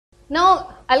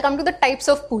Now, I'll come to the types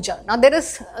of puja. Now, there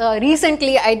is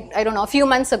recently, I don't know, a few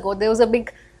months ago, there was a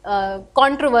big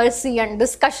controversy and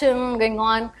discussion going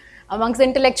on amongst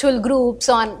intellectual groups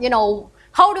on,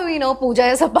 how do we know puja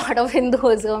is a part of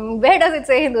Hinduism? Where does it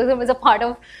say Hinduism is a part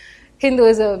of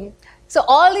Hinduism? So,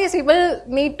 all these people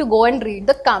need to go and read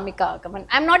the Kamika Agama.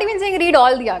 I'm not even saying read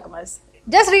all the Agamas.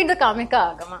 Just read the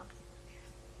Kamika Agama.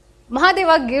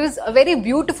 Mahadeva gives a very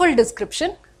beautiful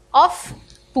description of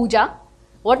puja.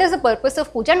 What is the purpose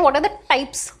of puja and what are the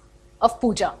types of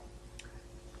puja?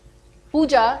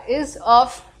 Puja is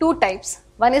of two types.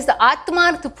 One is the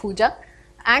Atmartha puja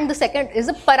and the second is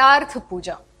the Parartha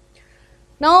puja.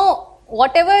 Now,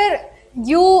 whatever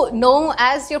you know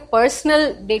as your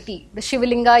personal deity, the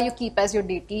Shivalinga you keep as your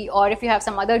deity, or if you have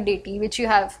some other deity which you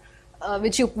have,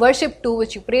 which you worship to,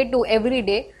 which you pray to every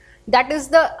day, that is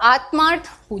the Atmartha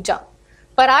puja.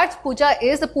 Parartha puja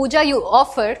is the puja you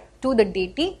offer to the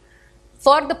deity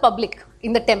for the public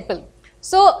in the temple.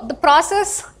 So the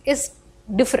process is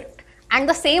different and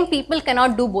the same people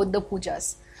cannot do both the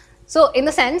pujas. So in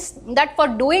the sense that for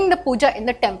doing the puja in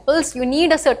the temples, you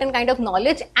need a certain kind of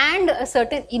knowledge and a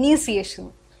certain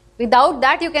initiation. Without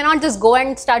that, you cannot just go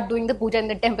and start doing the puja in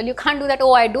the temple. You can't do that,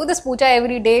 oh, I do this puja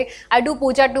every day, I do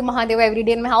puja to Mahadeva every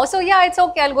day in my house, so yeah, it's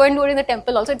okay, I'll go and do it in the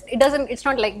temple also. It's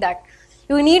not like that.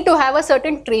 You need to have a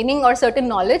certain training or certain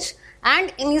knowledge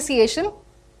and initiation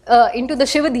into the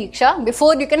Shiva Diksha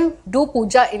before you can do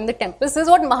puja in the temples. This is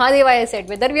what Mahadeva has said.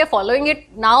 Whether we are following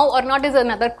it now or not is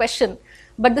another question.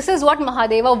 But this is what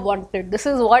Mahadeva wanted. This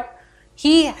is what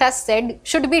he has said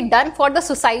should be done for the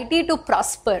society to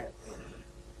prosper.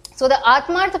 So the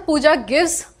Atmartha puja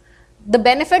gives the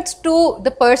benefits to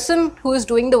the person who is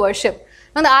doing the worship.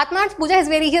 Now the Atmartha puja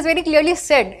he has very clearly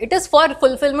said it is for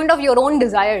fulfillment of your own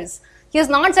desires. He has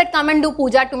not said come and do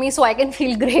puja to me so I can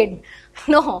feel great.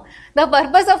 No, the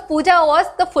purpose of puja was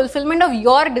the fulfillment of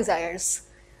your desires,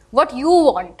 what you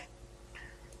want.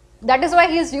 That is why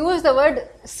he has used the word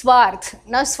swarth.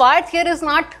 Now swarth here is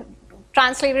not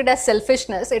translated as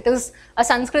selfishness. It is a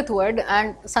Sanskrit word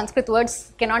and Sanskrit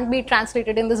words cannot be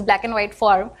translated in this black and white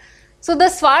form. So the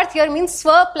swarth here means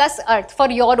swa plus arth,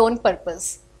 for your own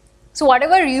purpose. So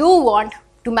whatever you want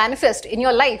to manifest in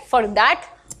your life, for that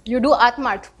you do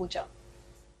Atmartha puja.